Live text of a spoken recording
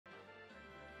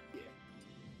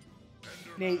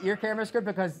Nate, your camera's good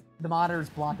because the monitor's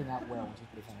blocking out well, which is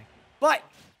pretty funny. But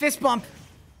fist bump,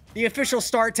 the official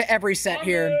start to every set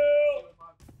here.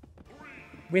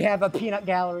 We have a peanut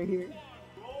gallery here.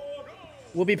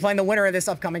 We'll be playing the winner of this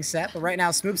upcoming set, but right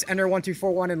now, Smoops,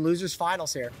 ender1241 in losers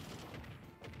finals here.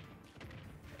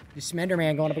 The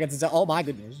Slenderman going up against his... Oh my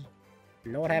goodness.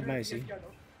 Lord have mercy.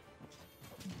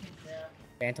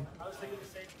 Phantom.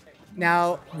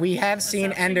 Now, we have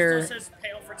seen Ender... Still says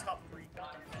pale for top 3.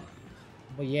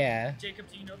 Well, yeah. Jacob,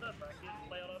 do you know the bracket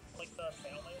layout, like the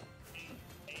pale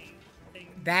layout?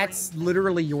 That's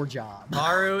literally your job.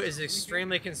 Maru is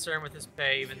extremely concerned with his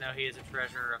pay, even though he is a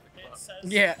treasurer of the club.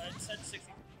 Yeah. It said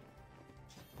 60.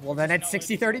 Well, then it's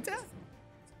 60-30-10.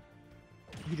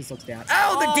 He just looks down.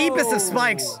 Oh, the deepest of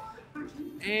spikes.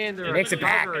 And the He makes it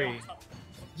back.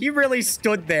 He really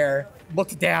stood there,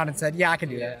 looked down, and said, yeah, I can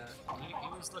do that.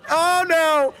 Oh,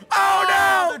 no. Oh,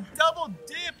 no. The double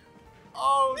dip.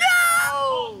 Oh,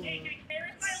 no.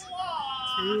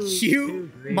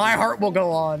 My heart will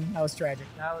go on. That was tragic.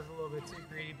 That was a little bit too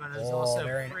greedy, but it was also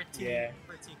pretty cool.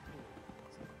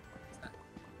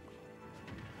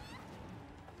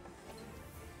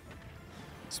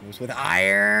 Smoops with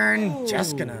iron. Ooh.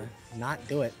 Just gonna not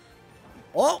do it.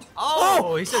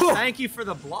 Oh! He said thank you for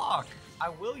the block. I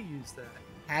will use that.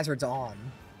 Hazard's on.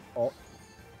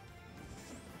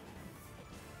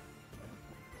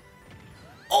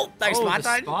 Oh, nice spot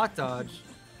dodge. Spot dodge.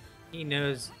 He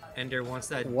knows Ender wants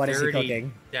that what dirty is he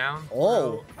cooking? Down.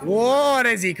 Oh, what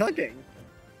is he cooking?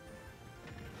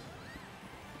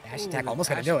 Dash attack almost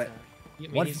gonna do it.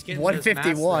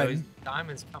 151.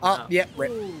 Diamond's coming up. Yep.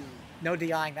 Rip. No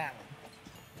DIing that one.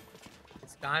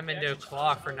 It's diamond to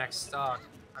clock for next stock.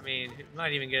 I mean, he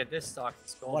might even get at this stock.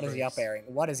 What is he up airing?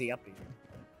 What is he up airing?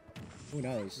 Who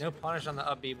knows? No punish on the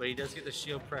up B, but he does get the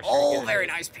shield pressure. Oh, very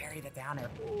nice parry the downer.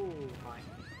 Oh my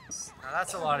goodness. Now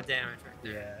that's a lot of damage right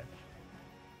there. Yeah.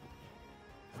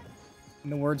 In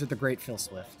the words of the great Phil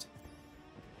Swift.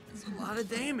 It's a lot of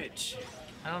damage.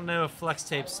 I don't know if flex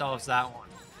tape solves that one.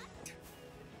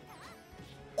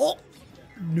 Oh!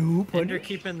 No, Ender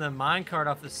keeping the minecart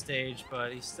off the stage,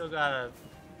 but he's still got a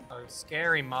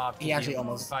scary mob. He actually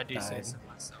almost if I do died. say so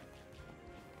myself.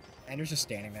 Ender's just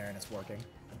standing there and it's working.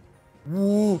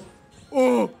 Whoa!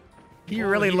 Oh! He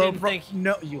really low pro.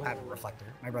 No, you have a reflector.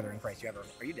 My brother in Christ, you have a.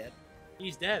 Are you dead?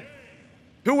 He's dead.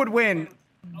 Who would win?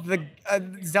 The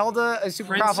Zelda, a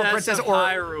super powerful princess, or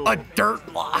Hyrule. a dirt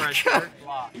block? Or a dirt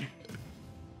block.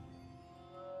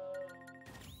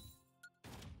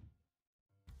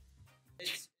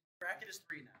 Bracket is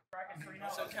 3 now. Bracket 3 now.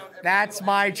 So count That's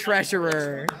my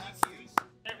treasurer.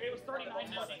 It was 39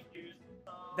 now.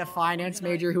 The finance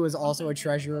major who is also a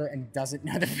treasurer and doesn't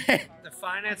know the pay. The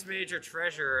finance major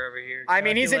treasurer over here. I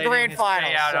mean, he's a grand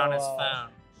final. Out so, on his phone.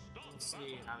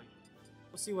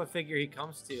 We'll see what figure he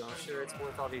comes to. I'm sure it's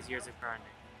worth all these years of grinding.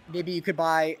 Maybe you could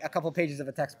buy a couple pages of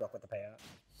a textbook with the payout.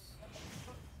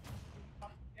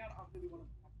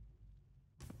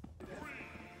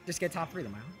 Just get top 3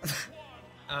 tomorrow.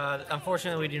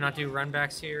 Unfortunately, we do not do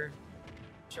runbacks here.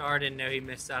 Char didn't know he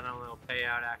missed out on a little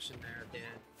payout action there at the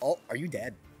end. Oh, are you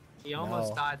dead? He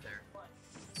almost died there.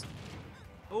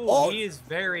 Ooh, Oh, he is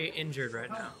very injured right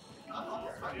now.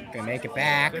 Gonna make it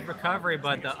back. Good recovery,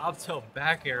 but the up tilt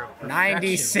back air.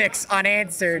 96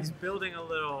 unanswered. He's building a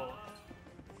little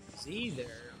Z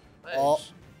there. Oh.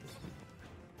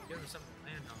 Give him something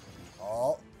to land on.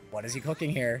 Oh, what is he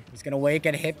cooking here? He's gonna wait,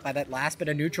 get hit by that last bit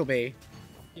of neutral B.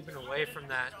 Keeping away from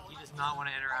that. He does not want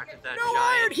to interact with that No giant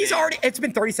iron. He's man. already. It's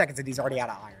been 30 seconds and he's already out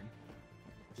of iron.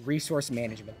 Resource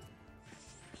management.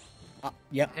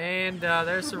 Yep. And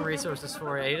there's some resources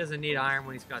for you. He doesn't need iron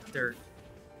when he's got dirt.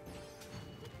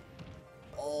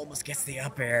 Almost gets the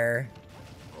up air.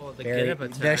 Oh, the get up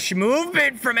attack. The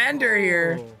movement from Ender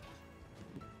here.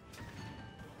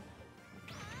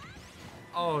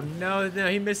 Oh no,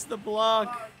 he missed the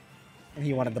block. And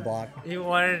he wanted the block. He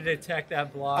wanted to detect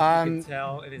that block. You can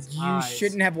tell in his eyes. You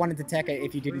shouldn't have wanted to tech it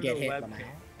if you didn't get hit.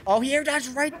 Oh, he air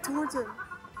dodged right towards him.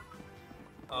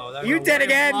 Oh, that you dead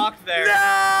again? There.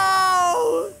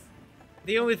 No!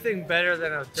 The only thing better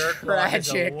than a dirt block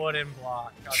is a wooden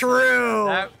block. True.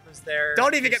 That was there.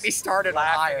 Don't even get me started on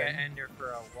iron. At Ender for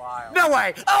a while. No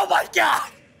way! Oh my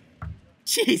god!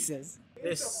 Jesus.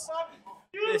 This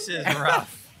is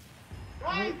rough.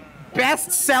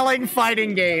 Best-selling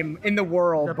fighting game in the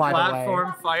world, by the way.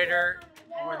 Platform fighter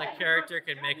where the character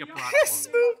can make a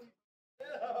platform.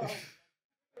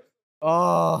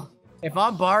 Oh, if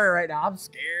I'm Barra right now, I'm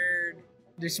scared.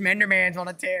 The Slenderman's on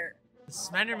a tear. The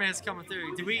Slenderman's coming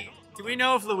through. Do we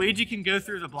know if Luigi can go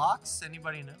through the blocks?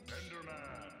 Anybody know?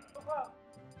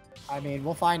 I mean,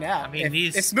 we'll find out. I mean, if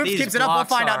Smoops keeps it up, we'll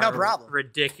find out, no problem.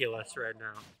 Ridiculous right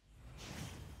now.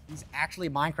 He's actually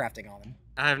Minecrafting on him.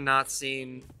 I have not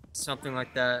seen something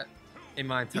like that in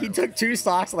my entire He took 2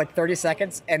 stocks in like 30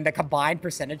 seconds, and the combined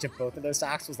percentage of both of those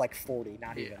stocks was like 40,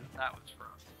 not even. That was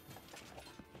rough.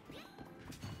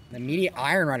 An immediate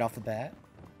iron right off the bat.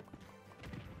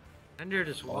 Ender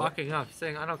just walking up,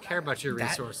 saying, I don't care about your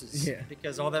resources. Yeah.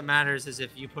 Because all that matters is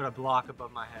if you put a block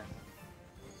above my head.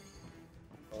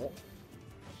 Oh.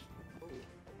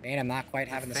 Man, I'm not quite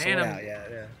having the sword Phantom. out yet.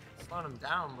 Yeah. Slowing him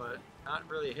down, but not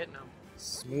really hitting him.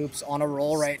 Smoops on a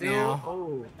roll right now.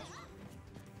 Oh.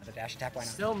 The dash attack, why not?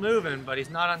 Still moving, but he's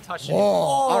not untouchable. Whoa,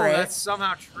 all right. That's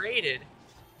somehow traded.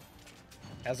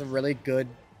 That was a really good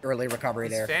early recovery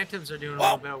These there. Phantoms are doing a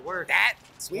little bit of work. That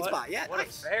sweet spot, yeah. What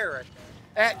Nice. a fair right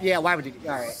there. Yeah, why would you?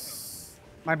 All right.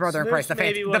 My brother in Price, the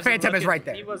Smoops Phantom is right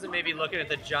there. He wasn't maybe looking at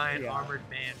the giant armored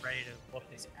man ready to whoop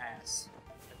his ass.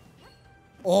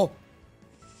 Oh.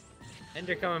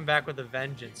 Ender coming back with a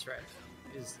vengeance right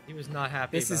now. He was not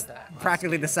happy This about is that.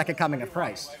 practically the second coming of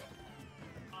Price.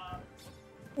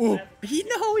 Oh, he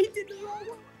did the wrong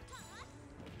one.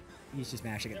 He's just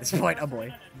mashing at this point. Oh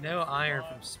boy. No iron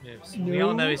from Smoops. We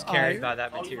all know he's carried by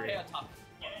that material.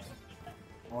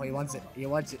 Oh, he wants it. He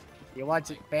wants it. He wants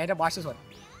it. Phantom, watch this one.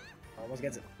 Almost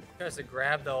gets it. Tries to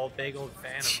grab the big old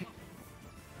Phantom.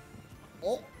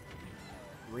 Oh.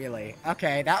 Really?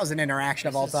 Okay, that was an interaction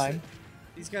of all time.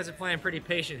 These guys are playing pretty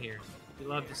patient here. We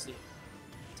love to see it.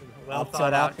 It's a well Up to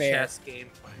thought out that bear. chess gameplay.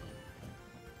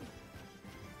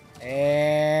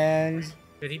 And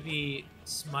Could he be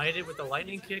smited with a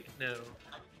lightning kick? No.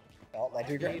 oh,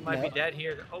 He might be dead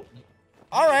here. Oh.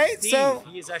 All right, Steve. so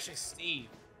He is actually Steve.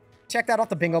 check that off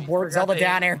the bingo board. forgot Zelda they-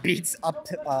 down air beats up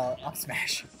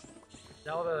smash.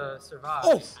 Zelda survives.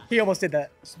 Oh, he almost did that.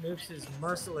 Smoops is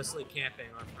mercilessly camping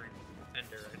on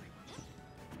Ender, I think.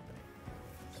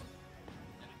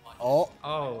 Oh,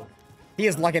 Oh. he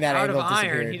is lucky that Out of angle iron,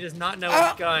 disappeared. he does not know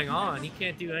what's going on. He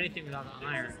can't do anything without the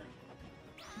iron.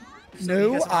 So No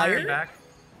he gets iron? back.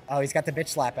 Oh, he's got the bitch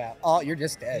slap out. Oh, you're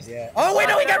just dead, yeah. Oh, wait,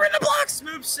 no, he got rid of the blocks!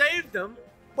 Smoops saved him.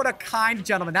 What a kind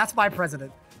gentleman. That's my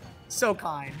president. So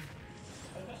kind.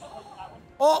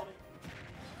 Oh!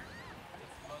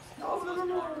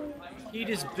 He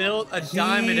just built a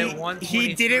diamond at 123.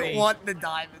 He didn't want the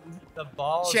diamond. the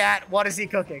balls. Chat, what is he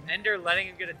cooking? Ender letting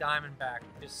him get a diamond back.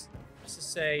 Just to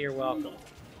say you're welcome.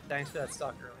 Thanks for that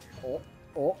stock earlier.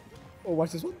 Oh,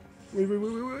 watch this one.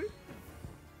 Wait.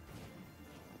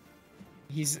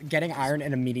 He's getting iron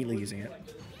and immediately using it.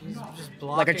 He's just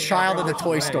Like a blocking child at the everyone's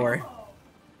toy way. store.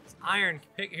 His iron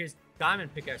pick, his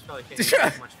diamond pickaxe probably can't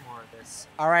do much more of this.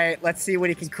 All right, let's see what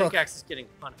he can His cook. pickaxe is getting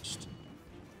punished.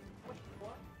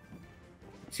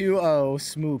 2-0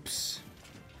 Smoops.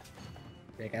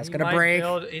 Pickaxe He gonna might break.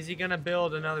 Is he gonna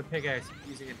build another pickaxe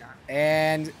using a diamond?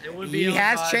 And It would be he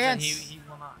has ill-advised, and chance. He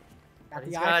will not. Got But the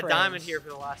he's got a iframes. diamond here for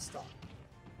the last stock.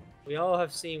 We all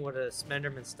have seen what a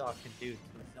Slenderman stock can do to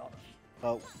a Zelda.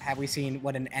 But have we seen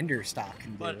what an Ender stock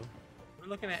can do? But we're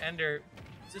looking at Ender.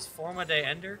 Is this Forma Day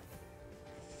Ender?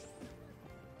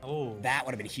 Oh. That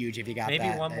would have been huge if you got Maybe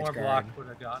that. one more edge block guard. would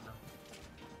have gotten him.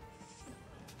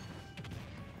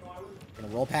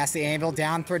 Gonna roll past the anvil.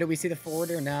 Down throw. Do we see the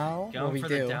forwarder? No. What Going we for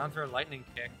do? the down throw lightning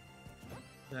kick.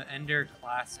 The Ender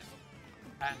classic.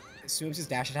 Smoops'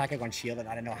 dash attack on shield, and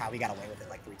I don't know how he got away with it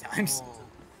like 3 times. Oh.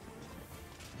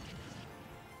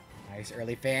 Nice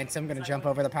early Phantom. Gonna jump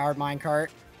over the powered minecart.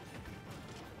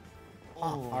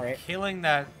 Oh, all right. Killing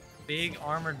that big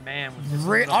armored man with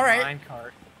this All right.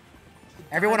 minecart.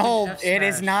 Everyone Diamond hold. F It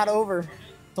is smash. not over.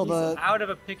 Till He's the out of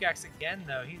a pickaxe again,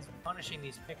 though. He's punishing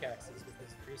these pickaxes with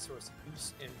his resource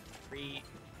use in 3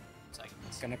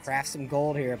 seconds. gonna craft some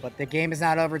gold here, but the game is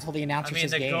not over until the I announcer mean,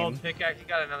 says the game. gold pickaxe, he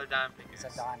got another diamond It's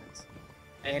pickaxe. a diamonds.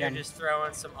 And Phantom. they're just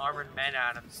throwing some armored men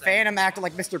at him. saying, Phantom acting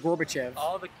like Mr. Gorbachev.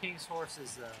 all the king's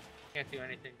horses, though, can't do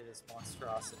anything to this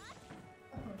monstrosity.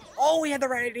 Oh, we had the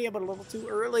right idea, but a little too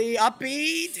early. Up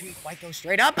B. Didn't quite go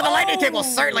straight up, and the lightning kick will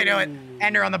certainly do it.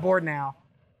 Ender on the board now.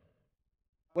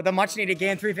 With a much needed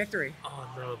game 3 victory. On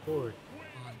the board.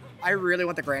 I really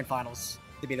want the grand finals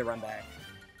to be the run back.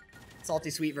 Salty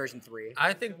Sweet version 3.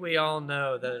 I think we all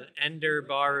know that Ender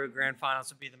Baru Grand Finals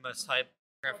would be the most hype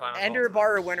Grand Finals. of all Ender time.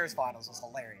 Baru winners finals was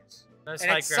hilarious. Most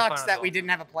And hype it Grand sucks Finals that of we all didn't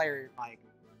have a player like,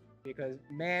 because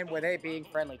man, were they being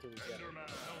friendly to each other.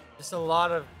 time. Just a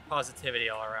lot of positivity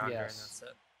all around here, and Yes. that's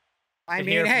it. I Can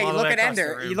mean, hear it from hey, all the look way at across the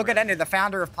Ender. room, You look at right? Ender, the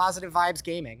founder of Positive Vibes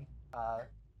Gaming.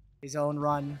 His own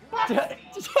run.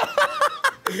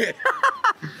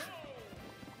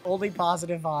 Only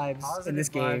positive vibes in this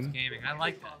Vibes game. Gaming. I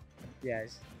like that.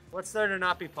 Yes. What's there to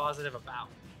not be positive about?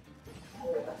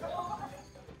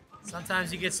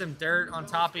 Sometimes you get some dirt on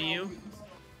top of you.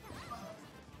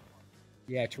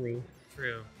 Yeah, true.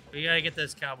 True. But you gotta get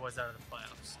those Cowboys out of the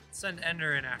playoffs. Send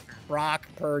Ender in after. Brock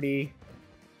Purdy.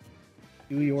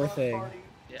 Do your thing.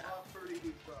 Yeah.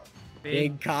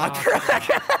 Big cock.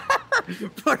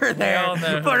 Put her there. Put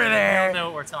her We all there. know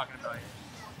what we're talking about here.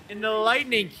 In the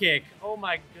lightning kick. Oh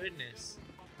my goodness.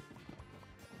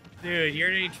 Dude,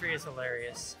 Unity Tree is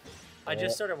hilarious. I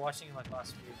just started watching it like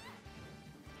last week.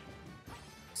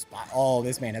 Oh,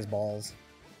 this man has balls.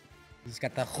 He's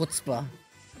got the chutzpah.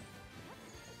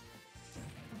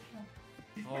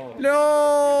 Oh. No!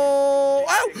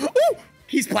 Oh! Ooh!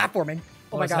 He's platforming.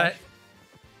 Oh my god.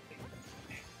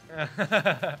 Oh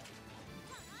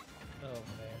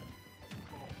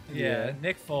man. Yeah,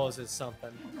 Nick Foles is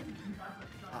something.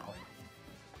 Uh-oh.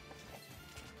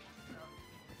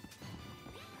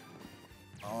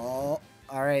 Oh,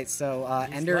 all right. So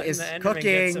He's Ender letting is the Enderman cooking.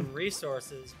 Get some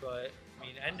resources, but I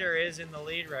mean, Ender is in the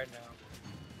lead right now.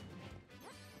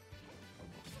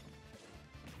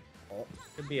 Oh.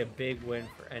 Could be a big win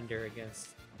for Ender against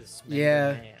this.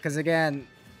 Yeah, man. because again,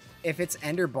 if it's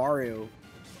Ender Baru,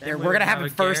 Then we're gonna have a a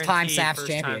first-time guaranteed SAFs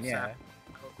first-time champion. Yeah. SAF.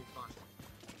 That'll be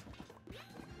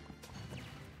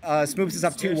fun. Smoops is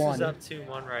up Smoops 2-1. is up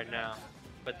 2-1 right now,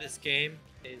 but this game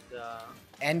is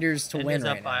Ender's to win Ender's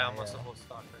right up by now. almost Yeah. a whole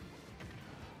stock.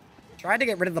 Tried to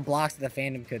get rid of the blocks that the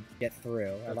fandom could get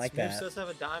through. I But like Smoops that. does have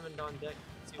a diamond on deck.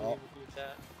 Let's see what he would do with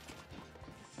that.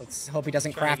 Let's hope he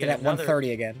doesn't Trying to craft it get at another-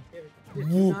 130 again. Do you have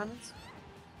two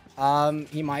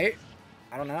diamonds? He might.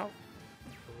 I don't know.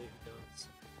 I believe he does.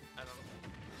 I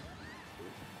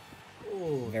don't know.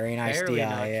 Ooh, Very nice barely DI,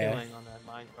 not yeah. killing on that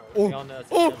minecart. Ooh, We all know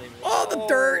it's a ooh, silly move. oh, the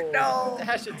dirt, no.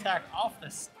 Dash attack off the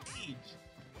stage.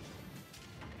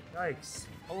 Yikes.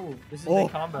 Oh, this is Oh, a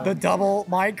combo. the double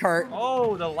minecart.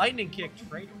 Oh, the lightning kick.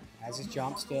 Traitor. Has his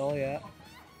jump still, yeah.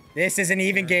 This is an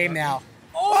even game now.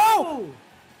 Oh!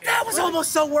 That was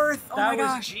almost so worth. Oh That my was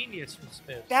gosh. genius from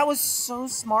Smith. That was so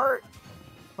smart,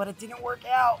 but it didn't work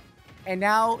out. And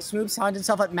now Smoops finds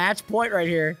himself at match point right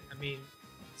here. I mean,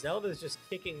 Zelda's just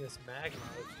kicking this magma.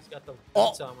 She's got the Oh,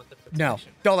 boots on with the No,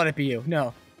 protection. don't let it be you.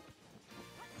 No.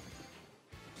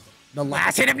 The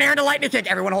last hit of Nair into lightning kick.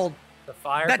 Everyone hold. The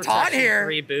fire The taunt protection here.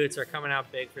 3 boots are coming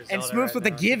out big for Zelda. And Smoops right with the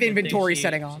now. give Good thing inventory she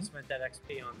setting on. spent that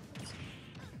XP on this.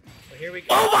 But here we go.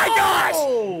 Oh my gosh!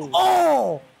 Oh!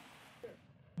 Oh!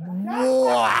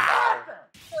 Wow!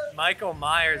 Michael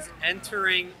Myers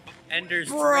entering Ender's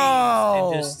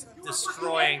Bro. dreams and just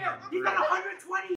destroying him.